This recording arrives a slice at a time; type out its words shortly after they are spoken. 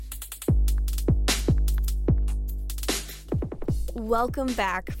Welcome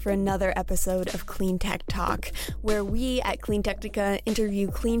back for another episode of Clean Tech Talk, where we at CleanTechnica interview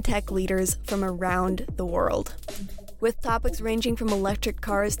clean tech leaders from around the world. With topics ranging from electric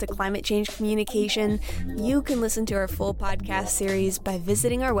cars to climate change communication, you can listen to our full podcast series by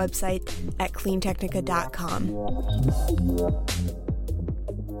visiting our website at CleanTechnica.com.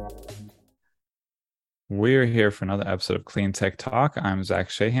 We're here for another episode of Clean Tech Talk. I'm Zach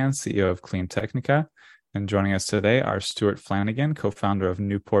Shahan, CEO of CleanTechnica. And joining us today are Stuart Flanagan, co-founder of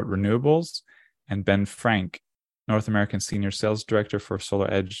Newport Renewables, and Ben Frank, North American Senior Sales Director for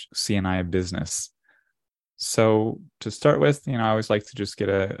SolarEdge C&I Business. So to start with, I always like to just get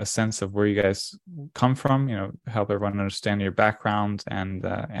a sense of where you guys come from, help everyone understand your background and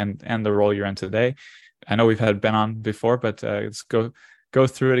the role you're in today. I know we've had Ben on before, but let's go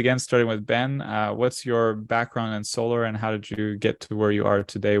through it again, starting with Ben. What's your background in solar, and how did you get to where you are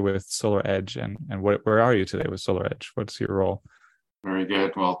today with SolarEdge, and where are you today with SolarEdge? What's your role? Very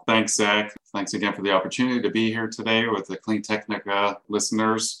good. Well, thanks, Zach. Thanks again for the opportunity to be here today with the CleanTechnica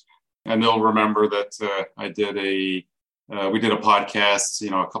listeners. And they'll remember that we did a podcast,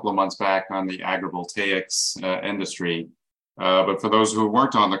 a couple of months back on the agrivoltaics industry. But for those who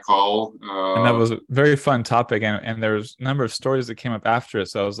weren't on the call, and that was a very fun topic, and there was a number of stories that came up after it,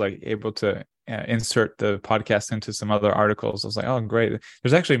 so I was able to insert the podcast into some other articles. I was like, oh, great!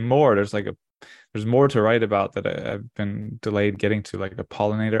 There's actually more. There's more to write about that I've been delayed getting to, like a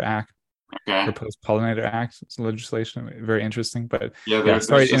pollinator act, proposed pollinator act legislation. Very interesting, but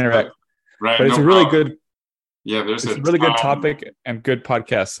sorry to interrupt. Right, but it's a really good. Yeah, it's a really good topic and good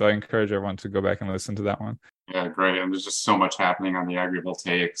podcast. So I encourage everyone to go back and listen to that one. Yeah, great. And there's just so much happening on the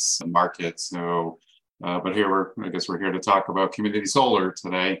agrivoltaics market. So, but we're here to talk about community solar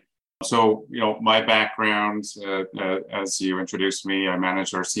today. So, my background, as you introduced me, I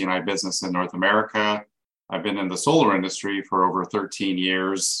manage our C&I business in North America. I've been in the solar industry for over 13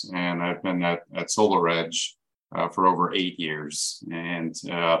 years, and I've been at SolarEdge for over 8 years. And,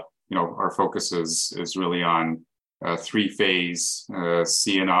 our focus is really on three-phase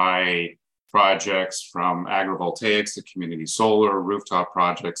C&I projects, from agrivoltaics to community solar, rooftop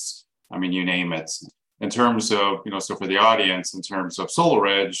projects. I mean, you name it. In terms of, so for the audience, in terms of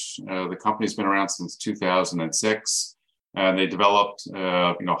SolarEdge, the company's been around since 2006. And they developed,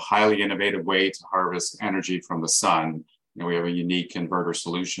 highly innovative way to harvest energy from the sun. We have a unique inverter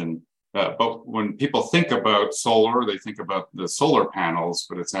solution. But when people think about solar, they think about the solar panels,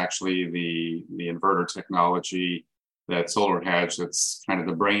 but it's actually the inverter technology that SolarEdge, that's kind of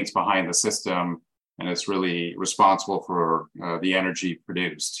the brains behind the system, and it's really responsible for the energy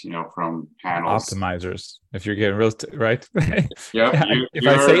produced, from panels. Optimizers, if you're getting real, right? Yeah. If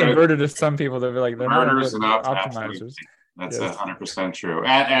I say inverter to some people, they'll be like, they're inverters not and optimizers. That's 100% true.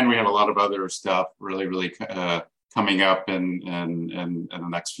 And we have a lot of other stuff really coming up in the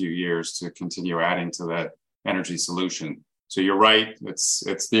next few years to continue adding to that energy solution. So you're right. It's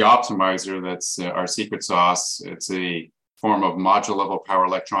the optimizer that's our secret sauce. It's a form of module level power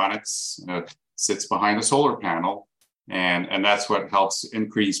electronics. Sits behind a solar panel, and that's what helps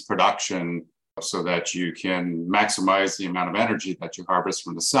increase production so that you can maximize the amount of energy that you harvest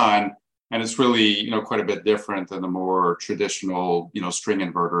from the sun. And it's really, quite a bit different than the more traditional, string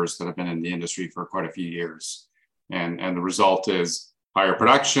inverters that have been in the industry for quite a few years. And the result is higher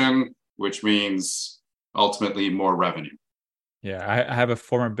production, which means ultimately more revenue. Yeah, I have a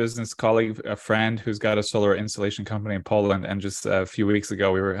former business colleague, a friend who's got a solar installation company in Poland, and just a few weeks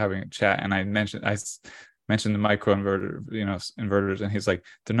ago we were having a chat, and I mentioned the micro inverter, inverters, and he's like,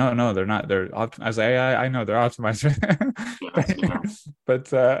 "No, they're not. They're I was like, I know they're optimized."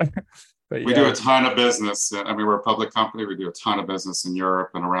 But we do a ton of business. I mean, we're a public company. We do a ton of business in Europe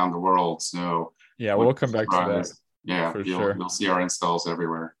and around the world. So yeah, we'll come back to that. Yeah, you'll see our installs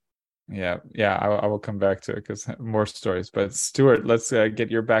everywhere. Yeah, I will come back to it because more stories. But Stuart, let's get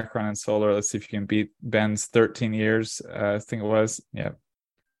your background in solar. Let's see if you can beat Ben's 13 years. I think it was. Yeah.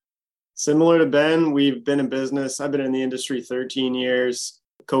 Similar to Ben, we've been in business. I've been in the industry 13 years.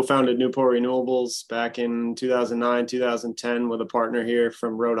 Co-founded Newport Renewables back in 2009, 2010 with a partner here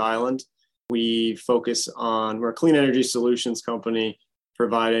from Rhode Island. We're a clean energy solutions company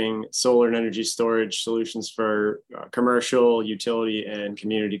providing solar and energy storage solutions for commercial, utility, and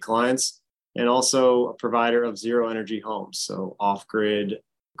community clients, and also a provider of zero energy homes. So off-grid,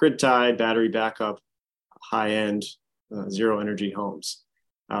 grid-tied, battery backup, high-end zero energy homes.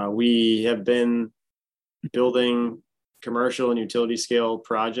 We have been building commercial and utility scale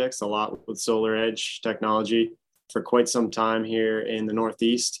projects a lot with SolarEdge technology for quite some time here in the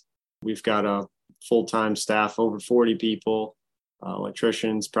Northeast. We've got a full-time staff, over 40 people,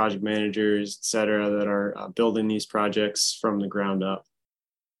 electricians, project managers, et cetera, that are building these projects from the ground up.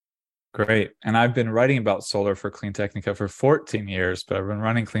 Great. And I've been writing about solar for CleanTechnica for 14 years, but I've been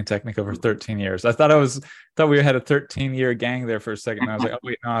running CleanTechnica for 13 years. I thought we had a 13-year gang there for a second. And I was like, oh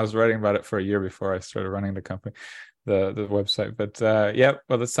wait, no, I was writing about it for a year before I started running the company, the website. But yeah,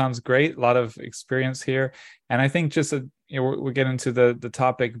 well, that sounds great. A lot of experience here. And I think just we'll get into the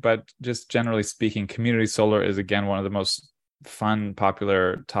topic, but just generally speaking, community solar is again one of the most fun,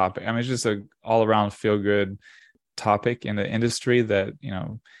 popular topic. I mean, it's just a all around feel good topic in the industry that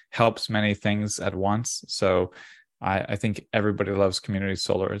helps many things at once. So I think everybody loves community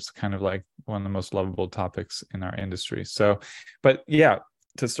solar. It's kind of like one of the most lovable topics in our industry. So, but yeah,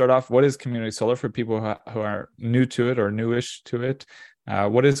 to start off, what is community solar for people who are new to it or newish to it?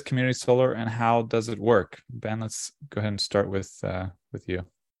 What is community solar and how does it work? Ben, let's go ahead and start with you.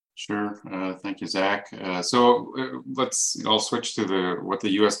 Sure. Thank you, Zach. I'll switch to what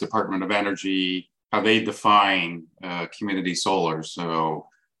the U.S. Department of Energy, how they define community solar. So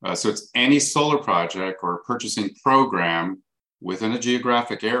it's any solar project or purchasing program within a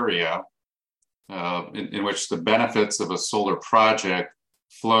geographic area in which the benefits of a solar project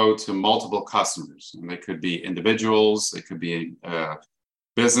flow to multiple customers. And they could be individuals, they could be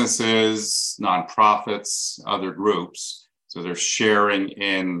businesses, nonprofits, other groups. So they're sharing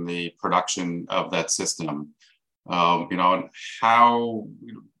in the production of that system. And how,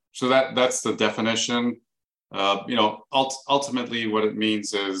 so that's the definition. Ultimately what it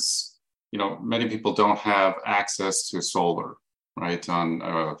means is, many people don't have access to solar, right?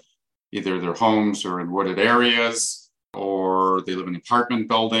 On either their homes or in wooded areas, or they live in apartment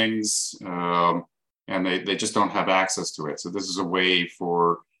buildings, and they just don't have access to it. So this is a way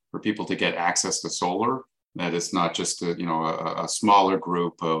for people to get access to solar. That it's not just a smaller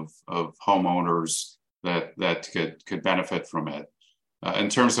group of homeowners that could benefit from it. In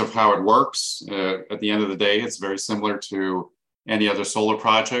terms of how it works, at the end of the day, it's very similar to any other solar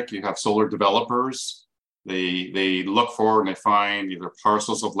project. You have solar developers. They look for and they find either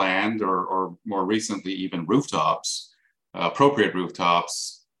parcels of land or more recently even rooftops, appropriate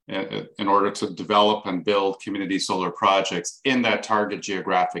rooftops, in order to develop and build community solar projects in that target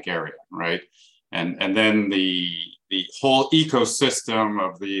geographic area, right? And then the whole ecosystem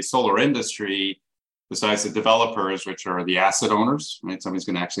of the solar industry, besides the developers, which are the asset owners, right? Somebody's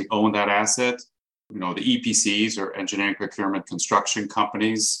going to actually own that asset. The EPCs or engineering, procurement, construction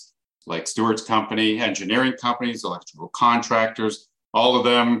companies, like Stuart's company, engineering companies, electrical contractors, all of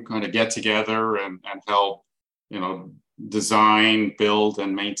them kind of get together and help, design, build,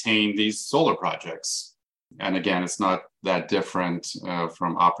 and maintain these solar projects. And again, it's not that different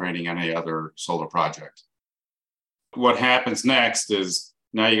from operating any other solar project. What happens next is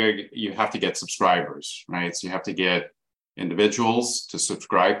now you have to get subscribers, right? So you have to get individuals to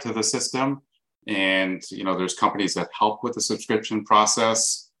subscribe to the system. And, there's companies that help with the subscription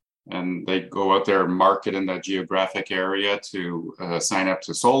process, and they go out there and market in that geographic area to sign up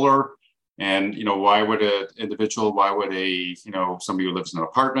to solar. And, why would an individual, somebody who lives in an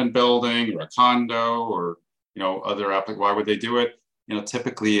apartment building or a condo or, why would they do it?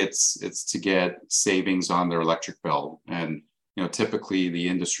 Typically it's to get savings on their electric bill. And, typically the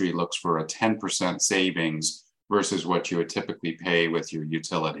industry looks for a 10% savings versus what you would typically pay with your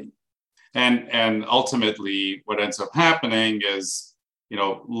utility. And ultimately what ends up happening is,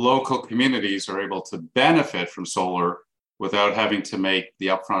 local communities are able to benefit from solar without having to make the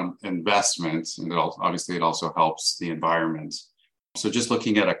upfront investment. And obviously it also helps the environment. So just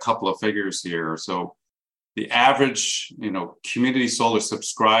looking at a couple of figures here. So the average, community solar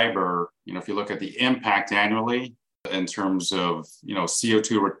subscriber, if you look at the impact annually in terms of,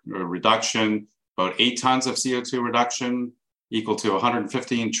 CO2 reduction, about 8 tons of CO2 reduction equal to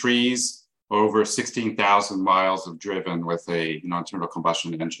 115 trees, over 16,000 miles of driven with a internal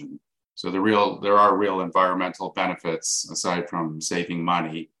combustion engine. So there are real environmental benefits aside from saving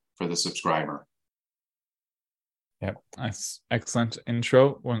money for the subscriber. Yeah, that's excellent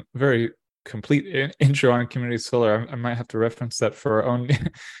intro. One very complete intro on community solar. I might have to reference that for our own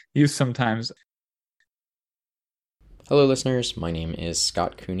use sometimes. Hello listeners, my name is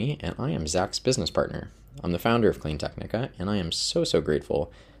Scott Cooney and I am Zach's business partner. I'm the founder of CleanTechnica and I am so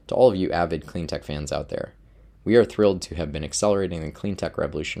grateful to all of you avid cleantech fans out there. We are thrilled to have been accelerating the cleantech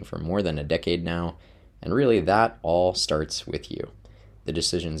revolution for more than a decade now, and really that all starts with you. The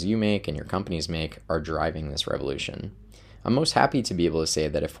decisions you make and your companies make are driving this revolution. I'm most happy to be able to say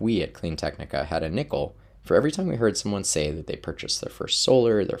that if we at CleanTechnica had a nickel for every time we heard someone say that they purchased their first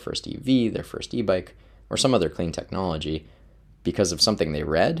solar, their first EV, their first e-bike, or some other clean technology because of something they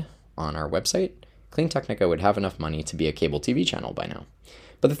read on our website, CleanTechnica would have enough money to be a cable TV channel by now.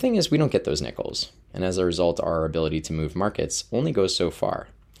 But the thing is, we don't get those nickels, and as a result, our ability to move markets only goes so far.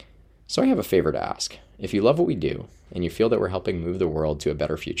 So I have a favor to ask. If you love what we do, and you feel that we're helping move the world to a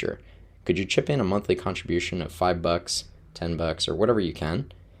better future, could you chip in a monthly contribution of $5, $10, or whatever you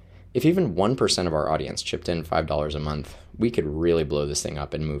can? If even 1% of our audience chipped in $5 a month, we could really blow this thing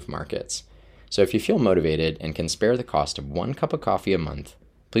up and move markets. So if you feel motivated and can spare the cost of 1 cup of coffee a month,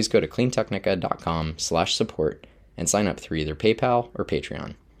 please go to cleantechnica.com/support and sign up through either PayPal or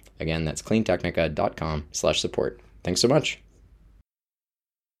Patreon. Again, that's cleantechnica.com/support. Thanks so much.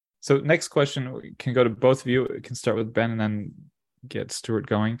 So next question can go to both of you. It can start with Ben and then get Stuart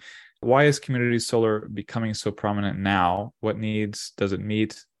going. Why is community solar becoming so prominent now? What needs does it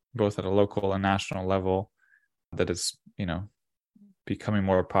meet, both at a local and national level, that it's, becoming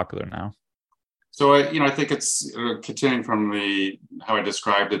more popular now? So, I think it's continuing from how I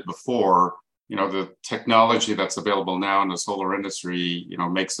described it before. The technology that's available now in the solar industry,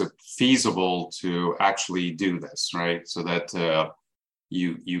 makes it feasible to actually do this, right? So that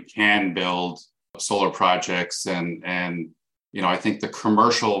you can build solar projects, and I think the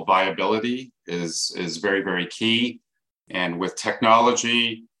commercial viability is very, very key. And with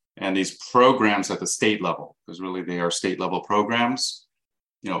technology and these programs at the state level, because really they are state level programs,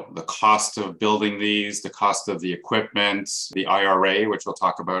 the cost of building these, the cost of the equipment, the IRA, which we'll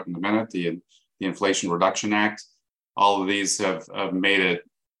talk about in a minute, the Inflation Reduction Act, all of these have made it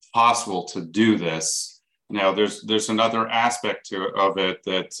possible to do this. Now, there's another aspect of it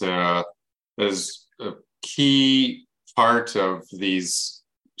that is a key part of these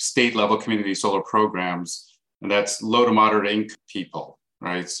state level community solar programs, and that's low to moderate income people,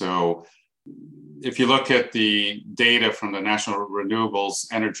 right? So if you look at the data from the National Renewables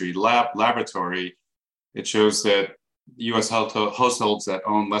Energy Laboratory, it shows that U.S. households that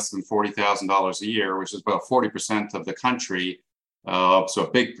own less than $40,000 a year, which is about 40% of the country, so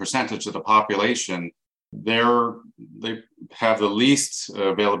a big percentage of the population, they have the least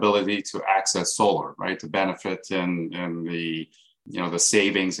availability to access solar, right? To benefit in the the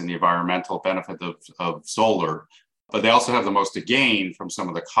savings and the environmental benefit of solar, but they also have the most to gain from some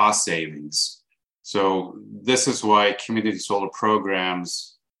of the cost savings. So this is why community solar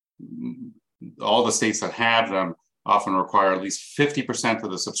programs, all the states that have them, often require at least 50%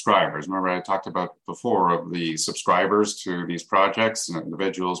 of the subscribers. Remember, I talked about before of the subscribers to these projects,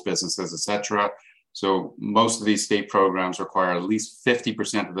 individuals, businesses, etc. So most of these state programs require at least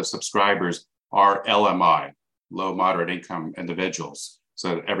 50% of the subscribers are LMI, low moderate income individuals,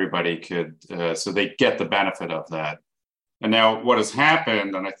 so that everybody could, so they get the benefit of that. And now what has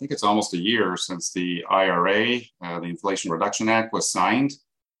happened, and I think it's almost a year since the IRA, the Inflation Reduction Act, was signed.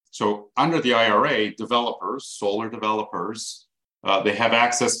 So under the IRA, developers, solar developers, they have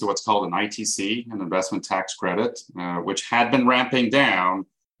access to what's called an ITC, an investment tax credit, which had been ramping down,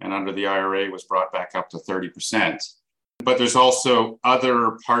 and under the IRA was brought back up to 30%. But there's also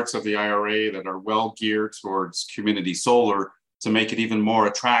other parts of the IRA that are well geared towards community solar to make it even more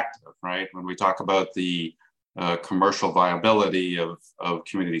attractive, right? When we talk about the commercial viability of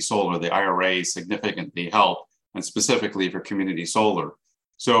community solar, the IRA significantly help, and specifically for community solar.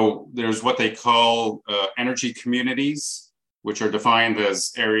 So there's what they call energy communities, which are defined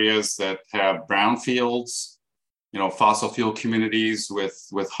as areas that have brownfields, fossil fuel communities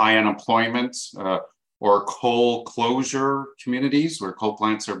with high unemployment, or coal closure communities where coal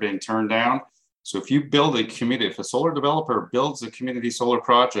plants are being turned down. So if you build a community, if a solar developer builds a community solar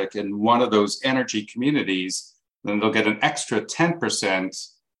project in one of those energy communities, then they'll get an extra 10%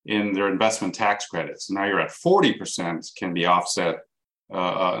 in their investment tax credits. Now you're at 40% can be offset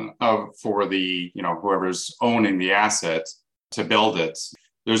for the, whoever's owning the asset to build it.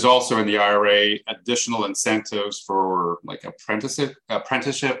 There's also in the IRA additional incentives for like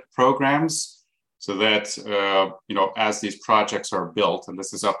apprenticeship programs, so that, as these projects are built, and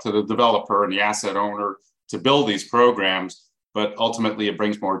this is up to the developer and the asset owner to build these programs, but ultimately it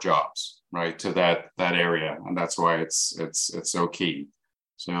brings more jobs, right, to that area. And that's why it's so key.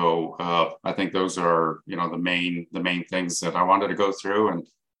 So I think those are, the main things that I wanted to go through. And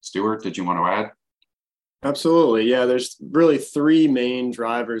Stuart, did you want to add? Absolutely. Yeah, there's really three main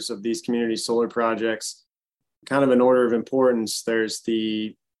drivers of these community solar projects. Kind of in order of importance, there's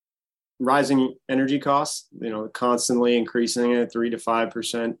the rising energy costs, constantly increasing at 3 to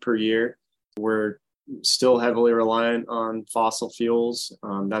 5% per year. We're still heavily reliant on fossil fuels.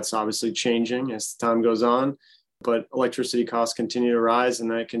 That's obviously changing as time goes on, but electricity costs continue to rise, and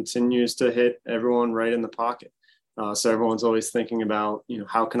that continues to hit everyone right in the pocket. So everyone's always thinking about,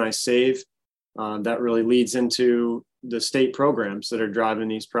 how can I save? That really leads into the state programs that are driving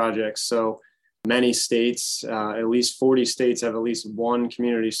these projects. So Many states, at least 40 states, have at least one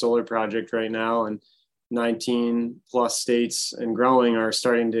community solar project right now, and 19 plus states and growing are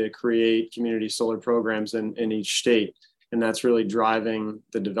starting to create community solar programs in each state. And that's really driving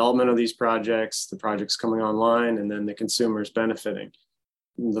the development of these projects, the projects coming online, and then the consumers benefiting.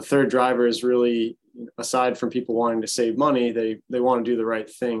 And the third driver is really, aside from people wanting to save money, they want to do the right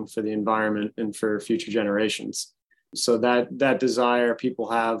thing for the environment and for future generations. So that desire,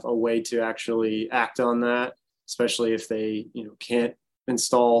 people have a way to actually act on that, especially if they can't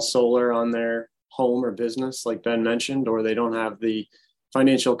install solar on their home or business, like Ben mentioned, or they don't have the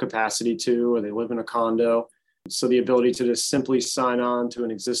financial capacity to, or they live in a condo. So the ability to just simply sign on to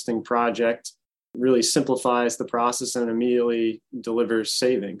an existing project really simplifies the process and immediately delivers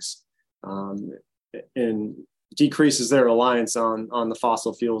savings, and decreases their reliance on the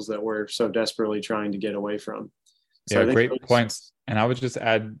fossil fuels that we're so desperately trying to get away from. So yeah, great points. And I would just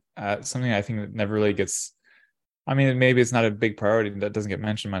add something I think that never really gets, maybe it's not a big priority that doesn't get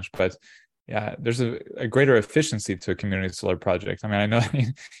mentioned much, but yeah, there's a greater efficiency to a community solar project. I know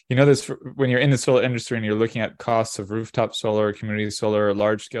this when you're in the solar industry and you're looking at costs of rooftop solar, community solar,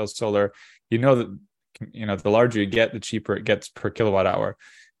 large scale solar, that the larger you get, the cheaper it gets per kilowatt hour.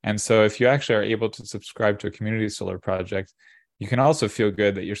 And so if you actually are able to subscribe to a community solar project, you can also feel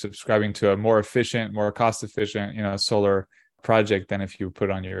good that you're subscribing to a more efficient, more cost efficient, solar project than if you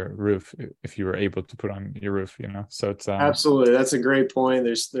put on your roof, if you were able to put on your roof, so it's absolutely, that's a great point.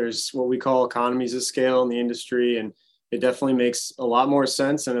 There's what we call economies of scale in the industry, and it definitely makes a lot more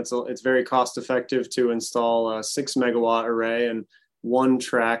sense, and it's very cost effective to install a 6 megawatt array and one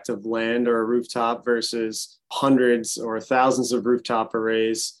tract of land or a rooftop versus hundreds or thousands of rooftop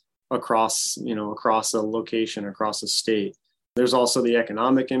arrays across a location, across a state. There's also the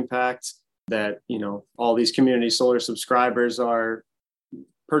economic impact that, all these community solar subscribers are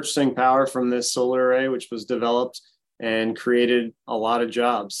purchasing power from this solar array, which was developed and created a lot of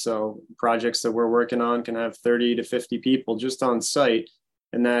jobs. So projects that we're working on can have 30 to 50 people just on site.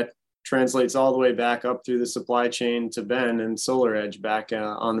 And that translates all the way back up through the supply chain to Ben and SolarEdge back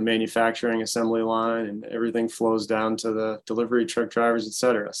on the manufacturing assembly line, and everything flows down to the delivery truck drivers, et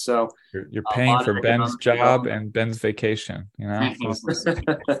cetera. So you're paying for Ben's job and Ben's vacation,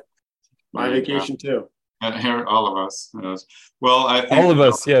 My vacation too. Here, all of us. Well, I think all of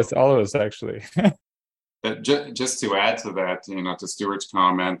us, yes, all of us actually. Just to add to that, to Stuart's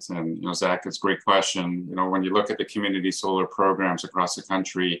comment, and Zach, it's a great question. When you look at the community solar programs across the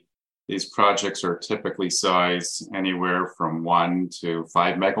country, these projects are typically sized anywhere from 1 to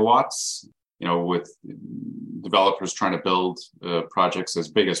 5 megawatts. With developers trying to build projects as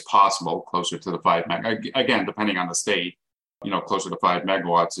big as possible, closer to the 5 again, depending on the state. Closer to 5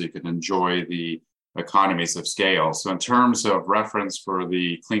 megawatts, so you can enjoy the economies of scale. So in terms of reference for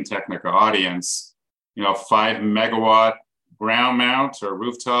the CleanTechnica audience, 5 megawatt ground mount or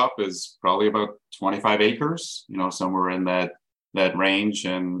rooftop is probably about 25 acres, somewhere in that range.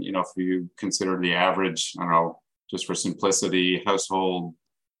 And, if you consider the average, just for simplicity, household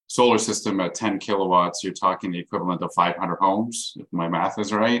solar system at 10 kilowatts, you're talking the equivalent of 500 homes, if my math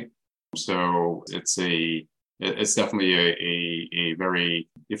is right. So it's definitely a very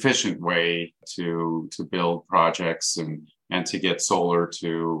efficient way to build projects and to get solar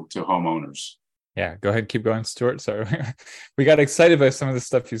to homeowners. Yeah, go ahead, keep going, Stuart. Sorry, we got excited by some of the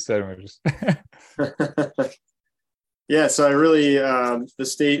stuff you said. We're just yeah. So I really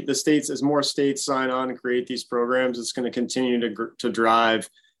the states, as more states sign on and create these programs, it's going to continue to drive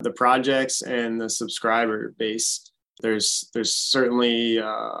the projects and the subscriber base. There's certainly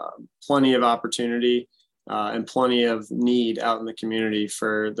plenty of opportunity. And plenty of need out in the community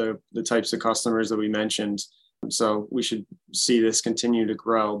for the types of customers that we mentioned. So we should see this continue to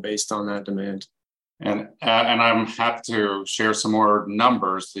grow based on that demand. And I'm happy to share some more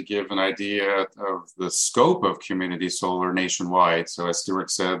numbers to give an idea of the scope of community solar nationwide. So as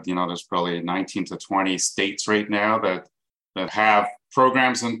Stuart said, there's probably 19 to 20 states right now that have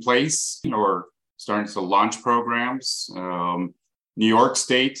programs in place or starting to launch programs. New York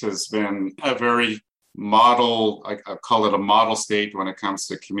State has been a very model, I call it a model state when it comes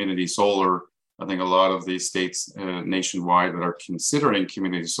to community solar. I think a lot of these states nationwide that are considering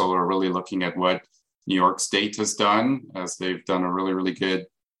community solar are really looking at what New York State has done, as they've done a really, really good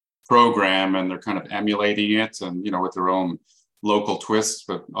program, and they're kind of emulating it and, with their own local twists,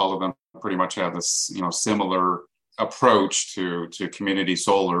 but all of them pretty much have this, similar approach to community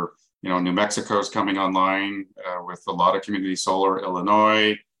solar. New Mexico's coming online with a lot of community solar,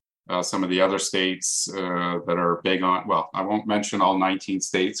 Illinois, some of the other states that are big on, well, I won't mention all 19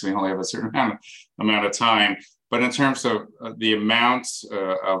 states. We only have a certain amount of time, But in terms of the amount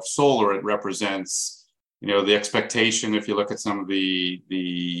of solar it represents, the expectation, if you look at some of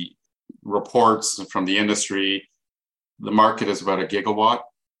the reports from the industry, the market is about a gigawatt.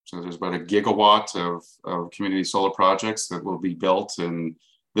 So there's about a gigawatt of community solar projects that will be built in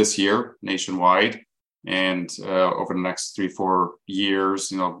this year nationwide. And over the next 3-4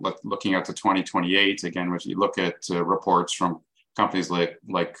 years, looking out to 2028, again, if you look at reports from companies like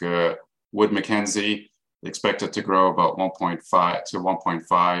Wood Mackenzie, they expect it to grow about 1.5 to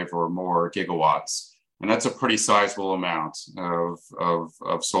 1.5 or more gigawatts. And that's a pretty sizable amount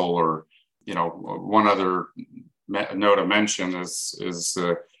of solar. One other note of mention is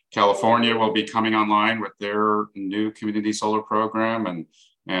California will be coming online with their new community solar program,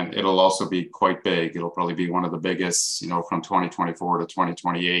 and it'll also be quite big. It'll probably be one of the biggest, from 2024 to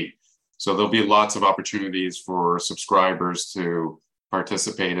 2028. So there'll be lots of opportunities for subscribers to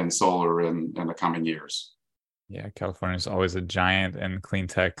participate in solar in the coming years. Yeah, California is always a giant in clean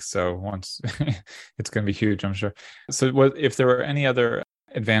tech. So once it's going to be huge, I'm sure. So if there were any other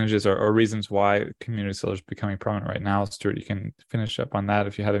advantages or reasons why community solar is becoming prominent right now, Stuart, you can finish up on that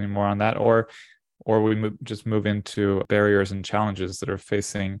if you had any more on that, or we just move into barriers and challenges that are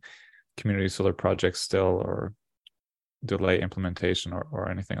facing community solar projects still, or delay implementation or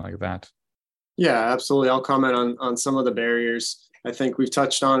anything like that. Yeah, absolutely. I'll comment on some of the barriers. I think we've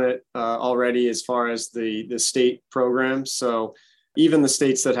touched on it already as far as the state programs. So even the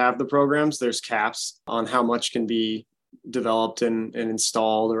states that have the programs, there's caps on how much can be developed and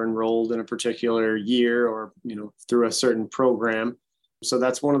installed or enrolled in a particular year, or through a certain program. So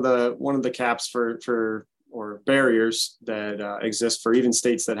that's one of the caps for or barriers that exist for even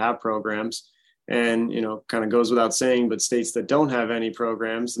states that have programs. And kind of goes without saying, but states that don't have any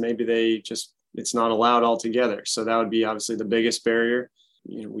programs, maybe it's not allowed altogether. So that would be obviously the biggest barrier.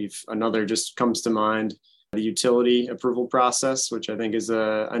 Another just comes to mind, the utility approval process, which I think is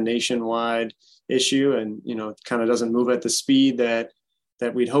a nationwide issue, and kind of doesn't move at the speed that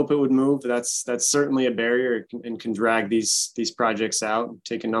we'd hope it would move. That's certainly a barrier, and can drag these projects out,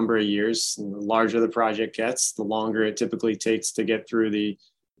 take a number of years. And the larger the project gets, the longer it typically takes to get through the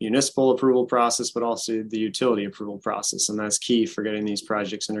municipal approval process, but also the utility approval process. And that's key for getting these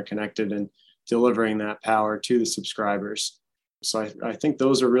projects interconnected and delivering that power to the subscribers. So I think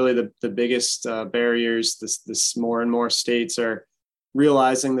those are really the biggest barriers. This more and more states are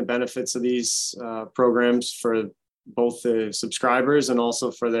realizing the benefits of these programs for both the subscribers and also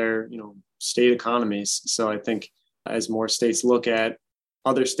for their state economies. So I think as more states look at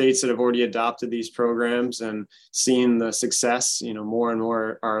other states that have already adopted these programs and seen the success, more and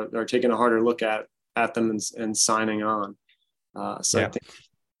more are taking a harder look at them and signing on. I think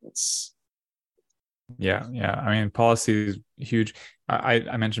it's. Yeah. I mean, policy is huge.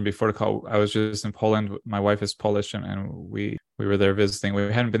 I mentioned before the call, I was just in Poland. My wife is Polish, and we were there visiting.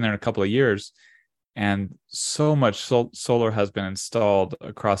 We hadn't been there in a couple of years, and so much solar has been installed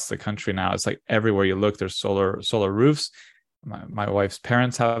across the country now. It's like everywhere you look, there's solar roofs. My wife's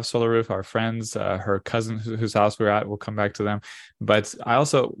parents have solar roof. Our friends, her cousin whose house we're at, we'll come back to them. But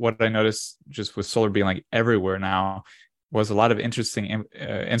what I noticed just with solar being like everywhere now was a lot of interesting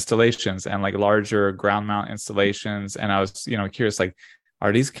installations and like larger ground mount installations. And I was, curious, like,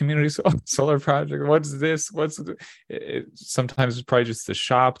 are these community solar projects? What's this? Sometimes it's probably just the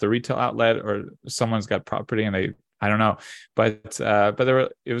shop, the retail outlet, or someone's got property and I don't know. But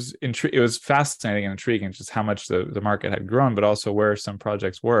it was fascinating and intriguing just how much the market had grown, but also where some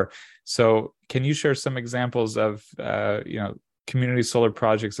projects were. So can you share some examples of, community solar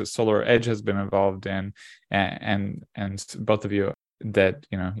projects that SolarEdge has been involved in, and both of you that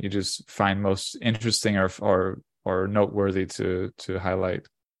you just find most interesting or noteworthy to highlight?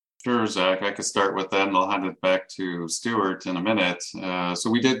 Sure, Zach. I could start with that, and I'll hand it back to Stuart in a minute. So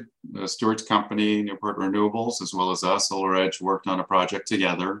we did Stuart's company, Newport Renewables, as well as us, SolarEdge, worked on a project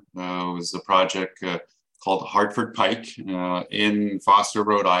together. It was a project called Hartford Pike in Foster,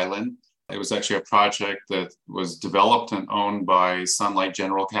 Rhode Island. It was actually a project that was developed and owned by Sunlight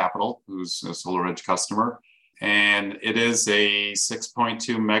General Capital, who's a SolarEdge customer. And it is a 6.2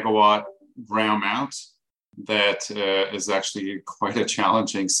 megawatt ground mount that is actually quite a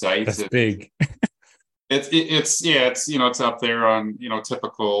challenging site. That's big. It's up there on,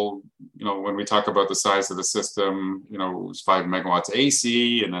 typical, when we talk about the size of the system, it was 5 megawatts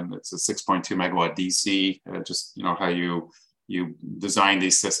AC, and then it's a 6.2 megawatt DC, just, how you design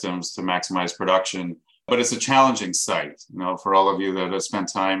these systems to maximize production. But it's a challenging site, for all of you that have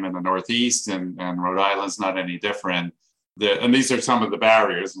spent time in the Northeast, and Rhode Island's not any different. And these are some of the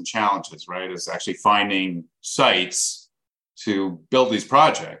barriers and challenges, right? Is actually finding sites to build these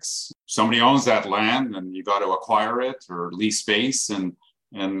projects. Somebody owns that land and you got to acquire it or lease space. And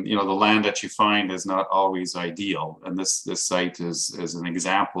the land that you find is not always ideal. And this site is an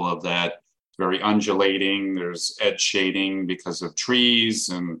example of that. It's very undulating. There's edge shading because of trees.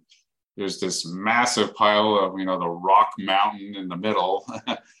 And there's this massive pile of, the rock mountain in the middle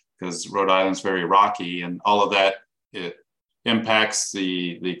because Rhode Island's very rocky. And all of that, it impacts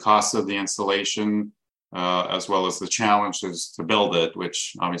the cost of the installation, as well as the challenges to build it,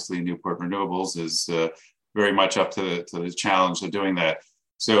 which obviously Newport Renewables is very much up to the challenge of doing that.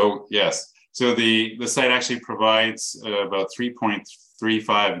 So yes, so the site actually provides about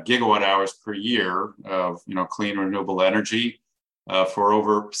 3.35 gigawatt hours per year of clean renewable energy for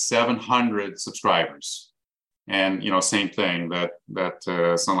over 700 subscribers. And same thing,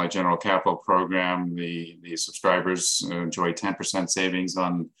 that Sunlight General Capital program, the subscribers enjoy 10% savings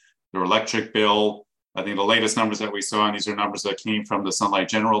on their electric bill. I think the latest numbers that we saw, and these are numbers that came from the Sunlight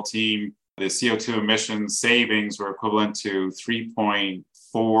General team, the CO2 emissions savings were equivalent to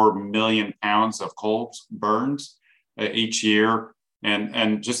 3.4 million pounds of coal burned each year.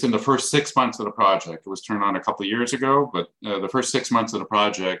 And just in the first 6 months of the project, it was turned on a couple of years ago, but the first 6 months of the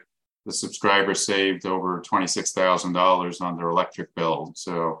project, the subscribers saved over $26,000 on their electric bill.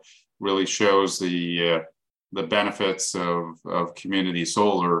 So really shows the benefits of community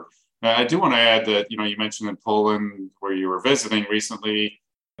solar. I do want to add that, you mentioned in Poland where you were visiting recently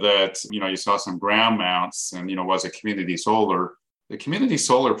that, you saw some ground mounts and, was it community solar? The community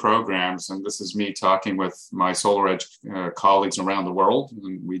solar programs, and this is me talking with my SolarEdge colleagues around the world,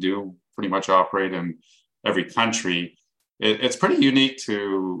 and we do pretty much operate in every country. It's pretty unique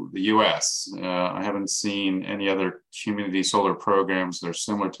to the US. I haven't seen any other community solar programs that are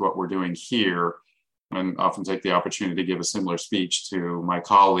similar to what we're doing here, and often take the opportunity to give a similar speech to my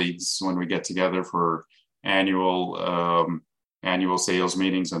colleagues when we get together for annual sales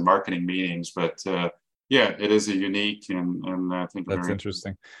meetings and marketing meetings. But yeah, it is a unique and I think that's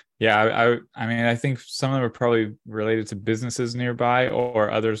interesting. Yeah, I mean, I think some of them are probably related to businesses nearby,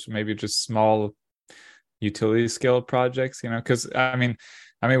 or others maybe just small utility scale projects. Because I mean,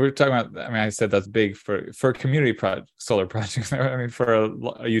 we're talking about. I mean, I said that's big for community solar projects. I mean, for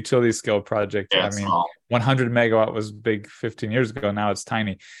a utility scale project, yeah, I mean, 100 megawatt was big 15 years ago. Now it's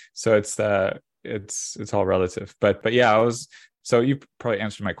tiny, so it's all relative. But yeah, so you probably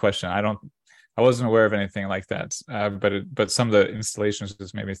answered my question. I wasn't aware of anything like that. But some of the installations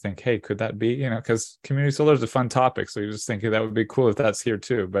just made me think, hey, could that be? Because community solar is a fun topic, so you just think that would be cool if that's here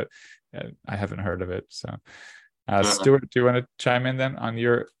too. But I haven't heard of it. So, Stuart, do you want to chime in then on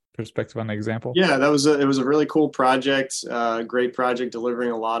your perspective on the example? Yeah, it was a really cool project, great project,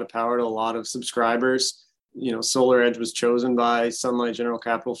 delivering a lot of power to a lot of subscribers. SolarEdge was chosen by Sunlight General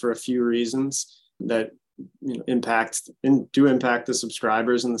Capital for a few reasons that impact the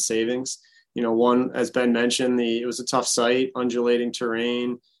subscribers and the savings. One, as Ben mentioned, it was a tough site, undulating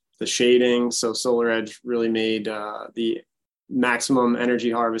terrain, the shading. So SolarEdge really made the maximum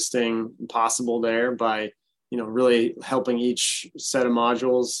energy harvesting possible there by, really helping each set of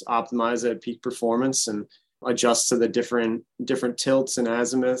modules optimize at peak performance and adjust to the different tilts and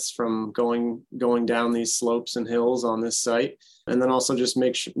azimuths from going down these slopes and hills on this site. And then also just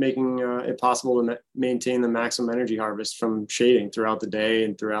making it possible to maintain the maximum energy harvest from shading throughout the day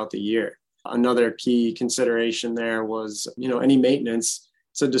and throughout the year. Another key consideration there was, any maintenance.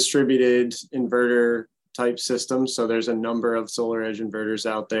 It's a distributed inverter type system. So there's a number of SolarEdge inverters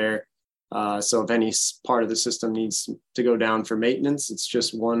out there. So if any part of the system needs to go down for maintenance, it's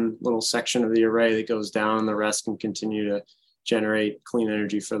just one little section of the array that goes down, and the rest can continue to generate clean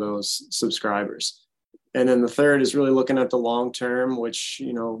energy for those subscribers. And then the third is really looking at the long term, which,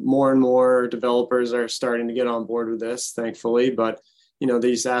 more and more developers are starting to get on board with this, thankfully. But,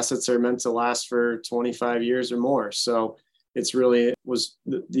 these assets are meant to last for 25 years or more. So it's really was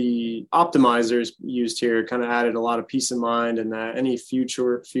the optimizers used here kind of added a lot of peace of mind, and that any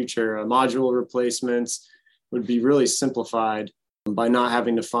future module replacements would be really simplified by not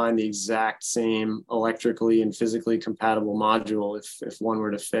having to find the exact same electrically and physically compatible module if one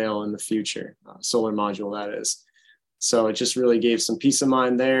were to fail in the future, solar module that is. So it just really gave some peace of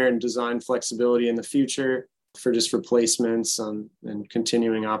mind there and design flexibility in the future for just replacements and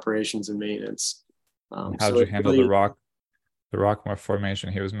continuing operations and maintenance. How'd you handle the rock formation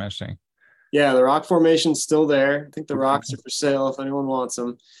he was mentioning? Yeah, the rock formation's still there. I think the rocks are for sale if anyone wants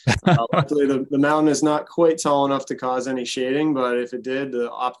them. Luckily, the mountain is not quite tall enough to cause any shading, but if it did, the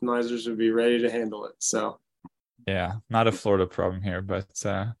optimizers would be ready to handle it. So, yeah, not a Florida problem here, but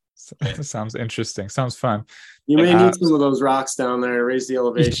sounds interesting. Sounds fun. You may need some of those rocks down there to raise the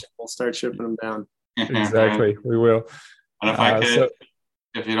elevation. We'll start shipping them down. Exactly, we will. And if I could,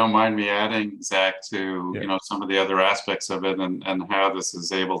 if you don't mind me adding, Zach, to some of the other aspects of it and how this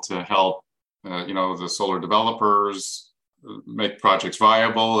is able to help the solar developers make projects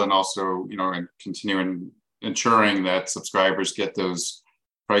viable, and also and continuing ensuring that subscribers get those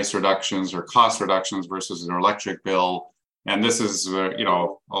price reductions or cost reductions versus an electric bill. And this is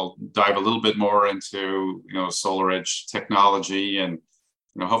I'll dive a little bit more into SolarEdge technology, and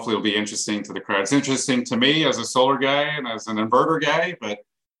hopefully it'll be interesting to the crowd. It's interesting to me as a solar guy and as an inverter guy, but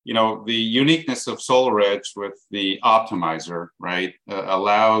the uniqueness of SolarEdge with the optimizer, right,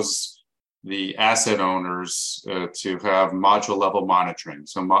 allows the asset owners to have module level monitoring.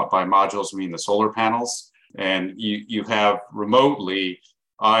 So by modules, we mean the solar panels, and you have remotely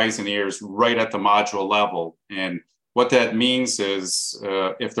eyes and ears right at the module level. And what that means is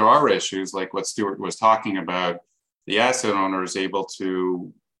if there are issues like what Stuart was talking about, the asset owner is able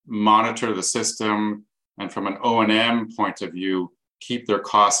to monitor the system, and from an O&M point of view, keep their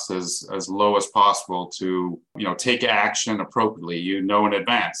costs as low as possible to take action appropriately. In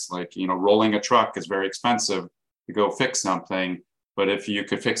advance, like rolling a truck is very expensive to go fix something, but if you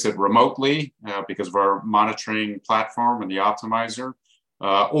could fix it remotely because of our monitoring platform and the optimizer,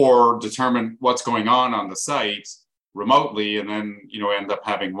 or determine what's going on the site remotely, and then end up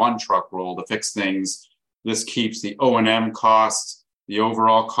having one truck roll to fix things. This keeps the O&M costs, the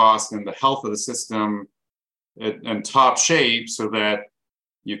overall cost, and the health of the system in top shape, so that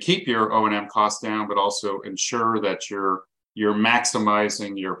you keep your O&M costs down, but also ensure that you're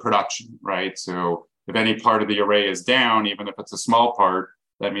maximizing your production, right? So if any part of the array is down, even if it's a small part,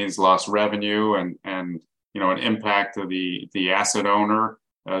 that means lost revenue and an impact to the asset owner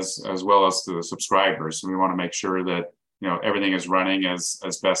as well as to the subscribers. So we want to make sure that everything is running as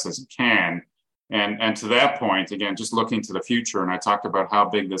best as it can. And to that point, again, just looking to the future, and I talked about how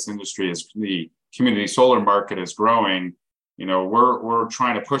big this industry is, the community solar market is growing. We're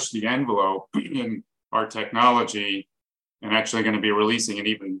trying to push the envelope in our technology, and actually going to be releasing an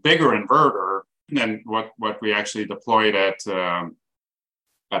even bigger inverter than what we actually deployed at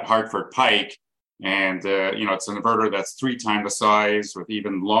Hartford Pike. And it's an inverter that's 3 times the size with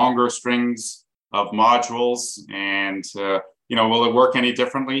even longer strings of modules. And will it work any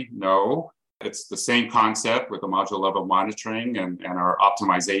differently? No. It's the same concept with the module level monitoring and our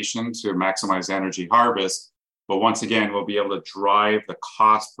optimization to maximize energy harvest. But once again, we'll be able to drive the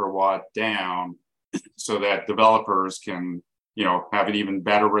cost per watt down so that developers can, have an even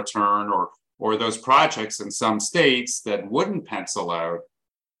better return, or those projects in some states that wouldn't pencil out,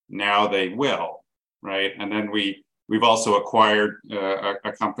 now they will, right? And then we've also acquired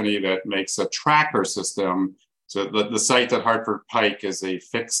a company that makes a tracker system. So the site at Hartford Pike is a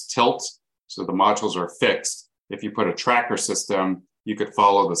fixed tilt. So the modules are fixed. If you put a tracker system, you could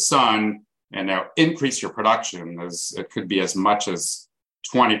follow the sun and now increase your production. It could be as much as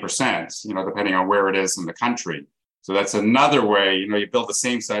 20%, depending on where it is in the country. So that's another way, you build the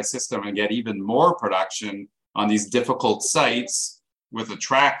same size system and get even more production on these difficult sites with a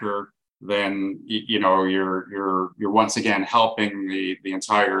tracker. Then you're once again helping the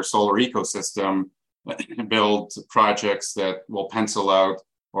entire solar ecosystem build projects that will pencil out,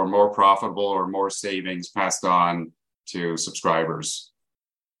 or more profitable, or more savings passed on to subscribers.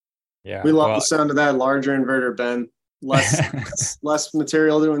 Yeah, we love the sound of that larger inverter, Ben. Less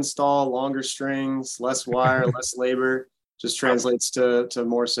material to install, longer strings, less wire, less labor. Just translates to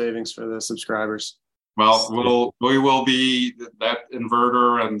more savings for the subscribers. Well, we will be that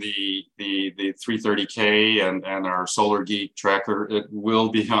inverter and the 330K and our Solar Geek tracker. It will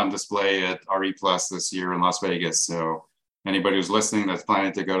be on display at RE Plus this year in Las Vegas. So anybody who's listening that's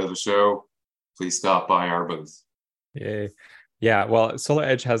planning to go to the show, please stop by our booth. Yay. Yeah, well,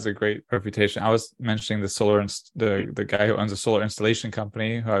 SolarEdge has a great reputation. I was mentioning the guy who owns a solar installation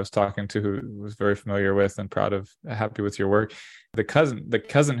company who I was talking to, who was very familiar with and happy with your work. The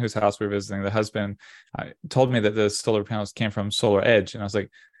cousin whose house we were visiting, the husband, told me that the solar panels came from SolarEdge, and I was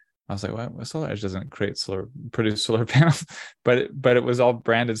like, well, SolarEdge doesn't produce solar panels, but it was all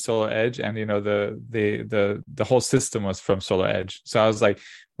branded SolarEdge, and the whole system was from SolarEdge. So I was like,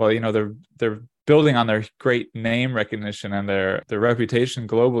 well, they're building on their great name recognition and their reputation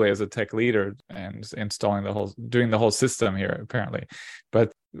globally as a tech leader, and doing the whole system here apparently.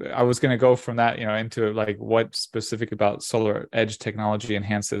 But I was going to go from that, into like what specific about SolarEdge technology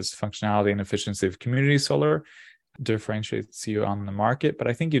enhances functionality and efficiency of community solar, differentiates you on the market. But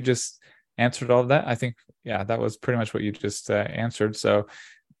I think you just answered all of that. I think, yeah, that was pretty much what you just answered. So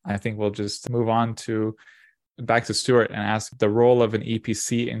I think we'll just move on back to Stuart and ask the role of an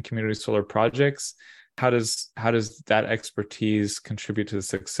EPC in community solar projects. how does that expertise contribute to the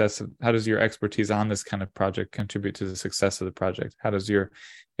success of, how does your expertise on this kind of project contribute to the success of the project? How does your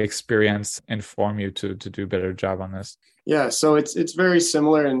experience inform you to do a better job on this? Yeah, so it's very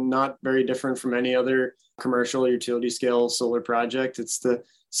similar and not very different from any other commercial utility scale solar project. It's the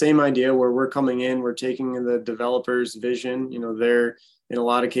same idea where we're coming in, we're taking the developer's vision. They're, in a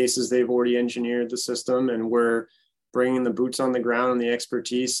lot of cases, they've already engineered the system, and we're bringing the boots on the ground and the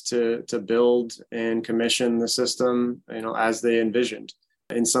expertise to build and commission the system, as they envisioned.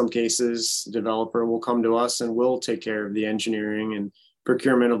 In some cases, the developer will come to us and we'll take care of the engineering and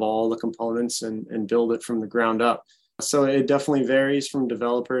procurement of all the components and build it from the ground up. So it definitely varies from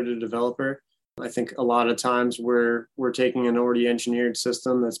developer to developer. I think a lot of times we're taking an already engineered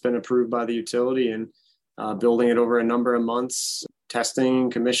system that's been approved by the utility and building it over a number of months,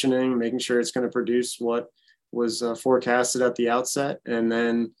 testing, commissioning, making sure it's going to produce what was forecasted at the outset, and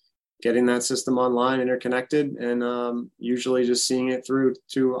then getting that system online, interconnected, and usually just seeing it through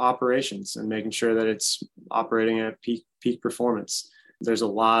to operations and making sure that it's operating at peak performance. There's a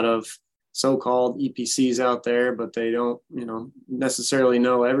lot of so-called EPCs out there, but they don't, necessarily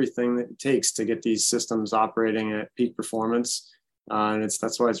know everything that it takes to get these systems operating at peak performance. And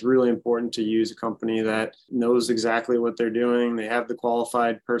that's why it's really important to use a company that knows exactly what they're doing. They have the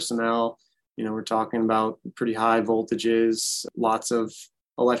qualified personnel. We're talking about pretty high voltages, lots of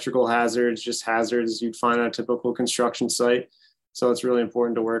electrical hazards, just hazards you'd find on a typical construction site. So it's really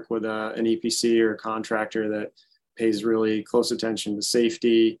important to work with an EPC or a contractor that pays really close attention to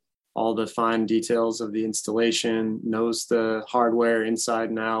safety, all the fine details of the installation, knows the hardware inside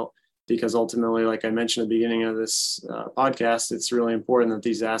and out, because ultimately, like I mentioned at the beginning of this podcast, it's really important that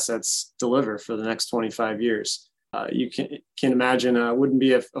these assets deliver for the next 25 years. You can imagine it wouldn't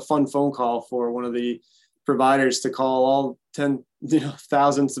be a fun phone call for one of the providers to call all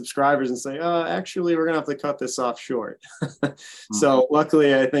 10,000 subscribers and say, actually, we're going to have to cut this off short. So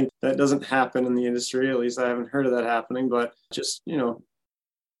luckily, I think that doesn't happen in the industry. At least I haven't heard of that happening, but just,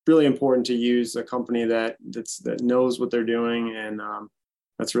 really important to use a company that knows what they're doing. And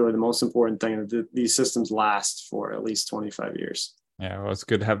that's really the most important thing, that these systems last for at least 25 years. Yeah, well, it's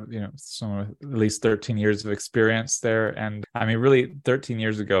good to have, someone with at least 13 years of experience there. And I mean, really, 13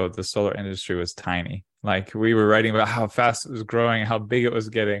 years ago, the solar industry was tiny. Like, we were writing about how fast it was growing, how big it was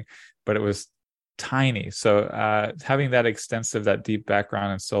getting, but it was tiny. So having that deep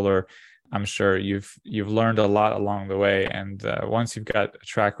background in solar, I'm sure you've learned a lot along the way. And once you've got a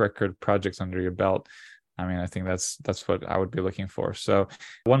track record projects under your belt, I mean, I think that's what I would be looking for. So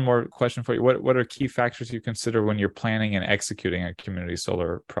one more question for you. What are key factors you consider when you're planning and executing a community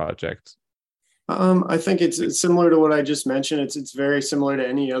solar project? I think it's similar to what I just mentioned. It's very similar to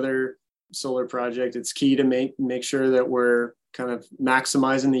any other solar project. It's key to make sure that we're kind of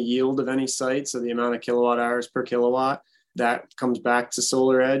maximizing the yield of any site. So the amount of kilowatt hours per kilowatt, that comes back to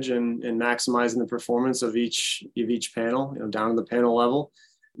SolarEdge and maximizing the performance of each panel, down to the panel level.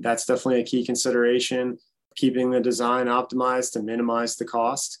 That's definitely a key consideration. Keeping the design optimized to minimize the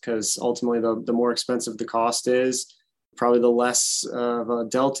cost, because ultimately the more expensive the cost is, probably the less of a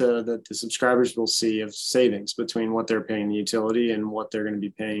delta that the subscribers will see of savings between what they're paying the utility and what they're going to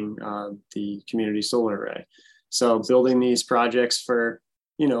be paying the community solar array. So building these projects for,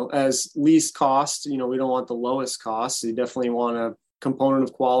 as least cost, we don't want the lowest cost. You definitely want a component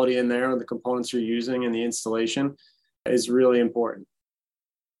of quality in there, and the components you're using in the installation is really important.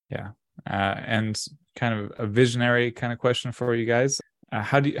 Yeah. And kind of a visionary kind of question for you guys.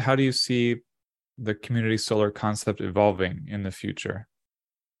 How do you see the community solar concept evolving in the future?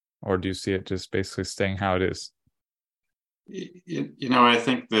 Or do you see it just basically staying how it is? I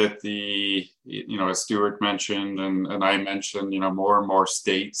think that as Stuart mentioned and I mentioned, more and more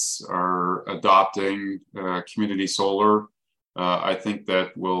states are adopting community solar. I think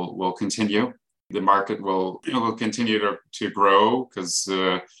that will continue. The market will continue to grow, because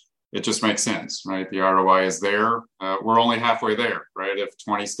it just makes sense, right? The ROI is there. We're only halfway there, right? If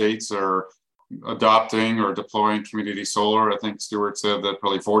 20 states are adopting or deploying community solar, I think Stuart said that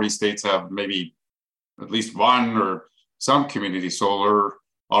probably 40 states have maybe at least one or some community solar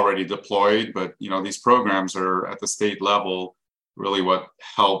already deployed. But, these programs are at the state level really what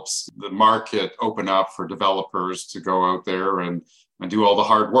helps the market open up for developers to go out there and do all the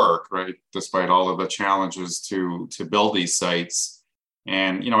hard work, right? Despite all of the challenges to build these sites.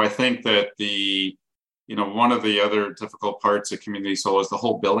 And, I think that one of the other difficult parts of community solar is the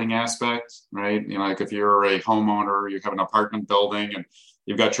whole billing aspect, right? Like if you're a homeowner, you have an apartment building and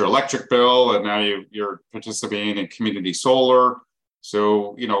you've got your electric bill, and now you're participating in community solar.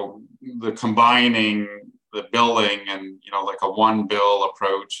 So, the combining the billing and, like a one bill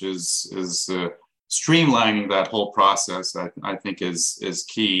approach is streamlining that whole process, I think is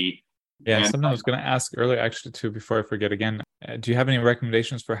key. Yeah, And something I was going to ask earlier, actually, too, before I forget again. Do you have any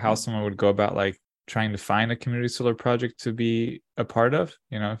recommendations for how someone would go about trying to find a community solar project to be a part of?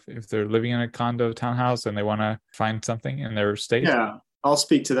 If they're living in a condo townhouse and they want to find something in their state? Yeah, I'll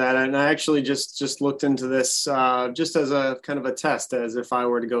speak to that. And I actually just looked into this just as a kind of a test, as if I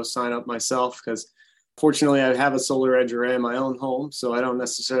were to go sign up myself, because fortunately I have a SolarEdge array in my own home, so I don't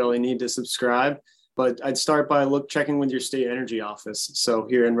necessarily need to subscribe. But I'd start by checking with your state energy office. So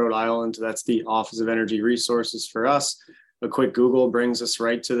here in Rhode Island, that's the Office of Energy Resources for us. A quick Google brings us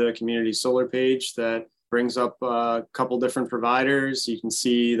right to the community solar page that brings up a couple different providers. You can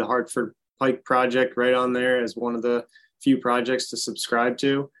see the Hartford Pike project right on there as one of the few projects to subscribe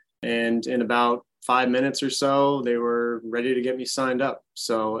to. And in about 5 minutes or so, they were ready to get me signed up.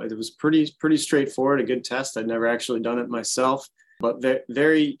 So it was pretty straightforward, a good test. I'd never actually done it myself, but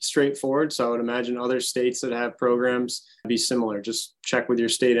very straightforward. So I would imagine other states that have programs be similar. Just check with your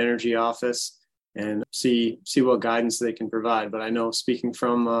state energy office and see what guidance they can provide. But I know, speaking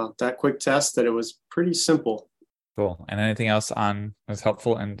from that quick test, that it was pretty simple. Cool. And anything else was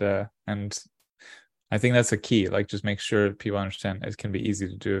helpful? And I think that's a key. Just make sure people understand it can be easy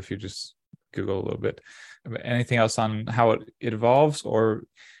to do if you just Google a little bit. But anything else on how it evolves? Or,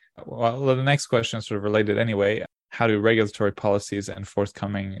 well, the next question is sort of related anyway. How do regulatory policies and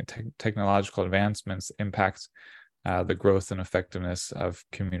forthcoming technological advancements impact the growth and effectiveness of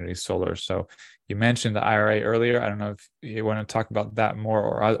community solar? So you mentioned the IRA earlier. I don't know if you want to talk about that more,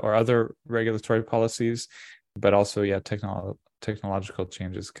 or other regulatory policies, but also, technological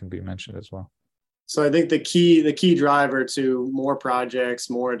changes can be mentioned as well. So I think the key driver to more projects,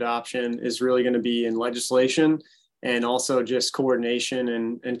 more adoption is really going to be in legislation, and also just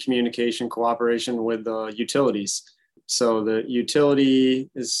coordination and communication, cooperation with the utilities. So the utility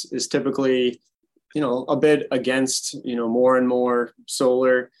is typically, a bit against, more and more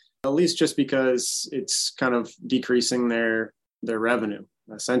solar, at least just because it's kind of decreasing their revenue,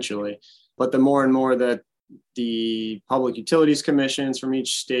 essentially. But the more and more that the public utilities commissions from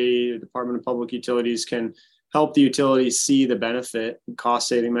each state, Department of Public Utilities, can help the utilities see the benefit, cost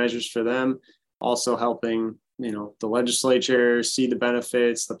saving measures for them, also helping the legislature see the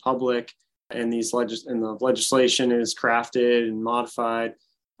benefits, the public, and the legislation is crafted and modified.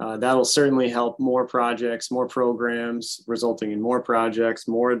 That'll certainly help more projects, more programs, resulting in more projects,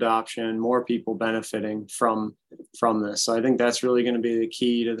 more adoption, more people benefiting from this. So I think that's really going to be the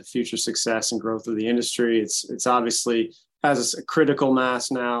key to the future success and growth of the industry. It's obviously has a critical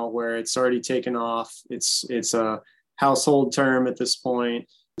mass now where it's already taken off. It's a household term at this point.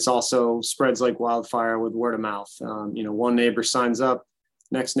 It's also spreads like wildfire with word of mouth. One neighbor signs up,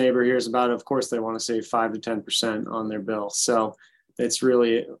 next neighbor hears about it. Of course, they want to save 5 to 10% on their bill. So it's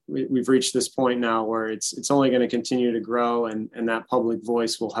really, we've reached this point now where it's only going to continue to grow, and that public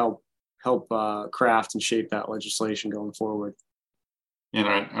voice will help craft and shape that legislation going forward. And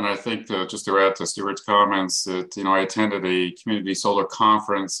I think just to add to Stuart's comments, that I attended a community solar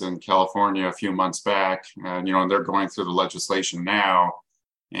conference in California a few months back, and they're going through the legislation now.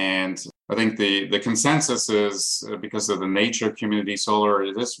 And I think the consensus is, because of the nature of community solar,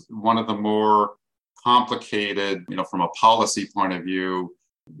 it is one of the more complicated, from a policy point of view,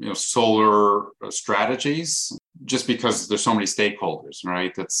 solar strategies, just because there's so many stakeholders,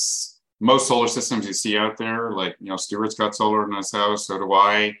 right? That's most solar systems you see out there, Stuart's got solar in his house, so do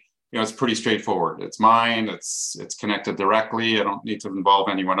I. It's pretty straightforward. It's mine, it's connected directly. I don't need to involve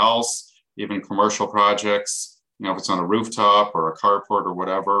anyone else. Even commercial projects, if it's on a rooftop or a carport or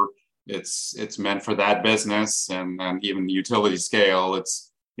whatever, it's meant for that business. And even the utility scale, it's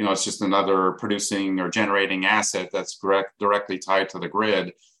just another producing or generating asset that's directly tied to the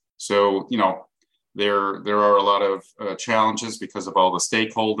grid. So, there are a lot of challenges because of all the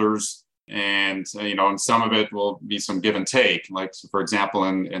stakeholders, and some of it will be some give and take. Like, for example,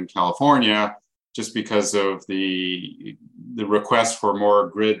 in California, just because of the request for more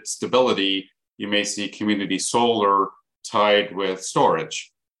grid stability, you may see community solar tied with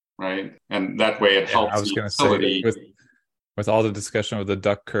storage, right? And that way it helps. I was going to say, with all the discussion of the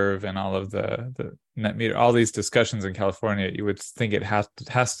duck curve and all of the net meter, all these discussions in California, you would think it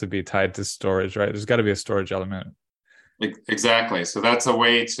has to be tied to storage, right? There's got to be a storage element. Exactly. So that's a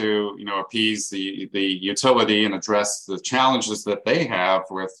way to, appease the utility and address the challenges that they have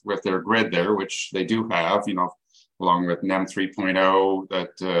with their grid there, which they do have, along with NEM 3.0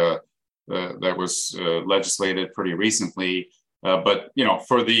 that was legislated pretty recently. But,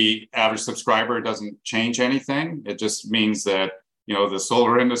 for the average subscriber, it doesn't change anything. It just means that, the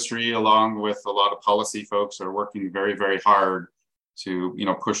solar industry, along with a lot of policy folks, are working very, very hard to,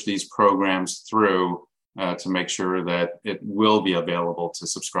 push these programs through to make sure that it will be available to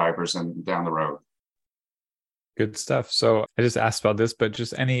subscribers and down the road. Good stuff. So I just asked about this, but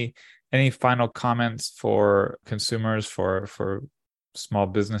just any final comments for consumers, for small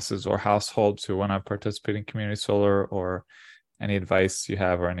businesses or households who want to participate in community solar, or any advice you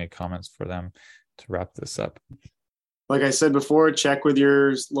have or any comments for them to wrap this up? Like I said before, check with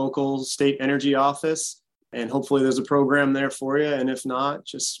your local state energy office, and hopefully there's a program there for you. And if not,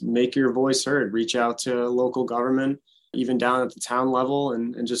 just make your voice heard. Reach out to local government, even down at the town level,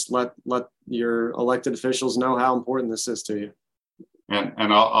 and just let your elected officials know how important this is to you.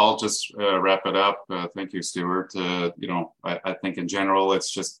 And I'll just wrap it up. Thank you, Stuart. I think in general,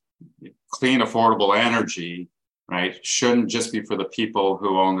 it's just clean, affordable energy, right? Shouldn't just be for the people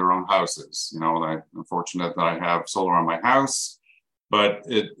who own their own houses. I'm fortunate that I have solar on my house, but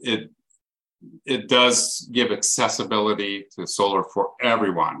it does give accessibility to solar for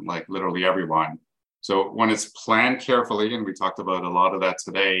everyone, like literally everyone. So when it's planned carefully, and we talked about a lot of that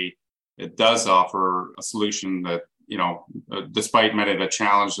today, it does offer a solution that, despite many of the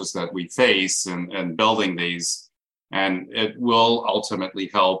challenges that we face in building these, and it will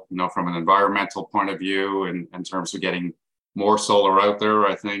ultimately help, from an environmental point of view, and in terms of getting more solar out there.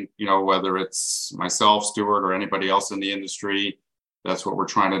 I think, whether it's myself, Stuart, or anybody else in the industry, that's what we're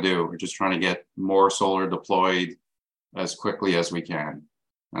trying to do. We're just trying to get more solar deployed as quickly as we can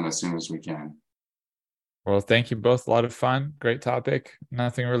and as soon as we can. Well, thank you both. A lot of fun. Great topic.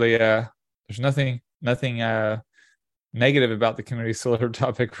 Nothing really, there's nothing negative about the community solar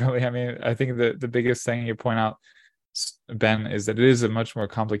topic, really. I mean, I think the biggest thing you point out, Ben, is that it is a much more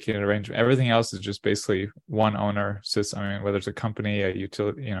complicated arrangement. Everything else is just basically one owner system. I mean, whether it's a company, a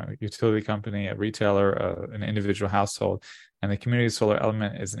utility company, a retailer, an individual household, and the community solar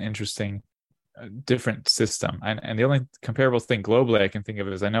element is an interesting, different system. And the only comparable thing globally I can think of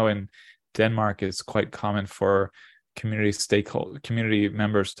is, I know in Denmark it's quite common for community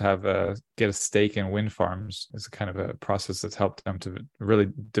members to have get a stake in wind farms. It's kind of a process that's helped them to really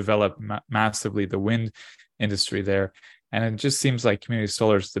develop massively the wind industry there. And it just seems like community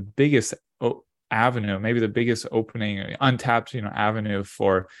solar is the biggest avenue, maybe the biggest opening, untapped avenue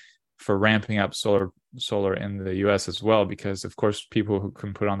for ramping up solar in the US as well, because of course people who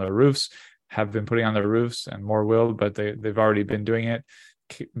can put on their roofs have been putting on their roofs, and more will, but they've already been doing it.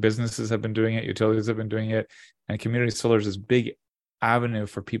 Businesses have been doing it, utilities have been doing it, and community solar is this big avenue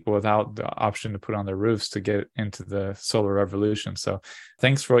for people without the option to put on their roofs to get into the solar revolution. So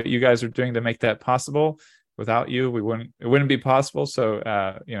thanks for what you guys are doing to make that possible. Without you, it wouldn't be possible. So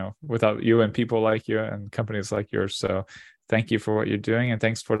without you and people like you and companies like yours. So thank you for what you're doing, and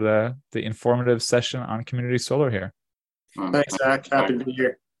thanks for the informative session on community solar here. Thanks, Zach. Happy to be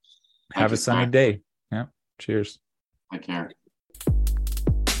here. Have a sunny day. Yeah. Cheers. Take care.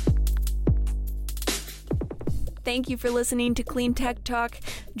 Thank you for listening to Clean Tech Talk.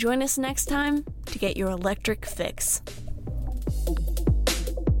 Join us next time to get your electric fix.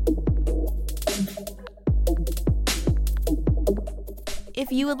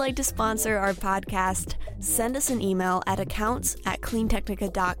 If you would like to sponsor our podcast, send us an email at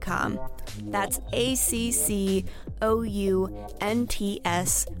accounts@cleantechnica.com. That's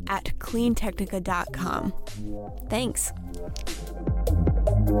ACCOUNTS@cleantechnica.com. Thanks.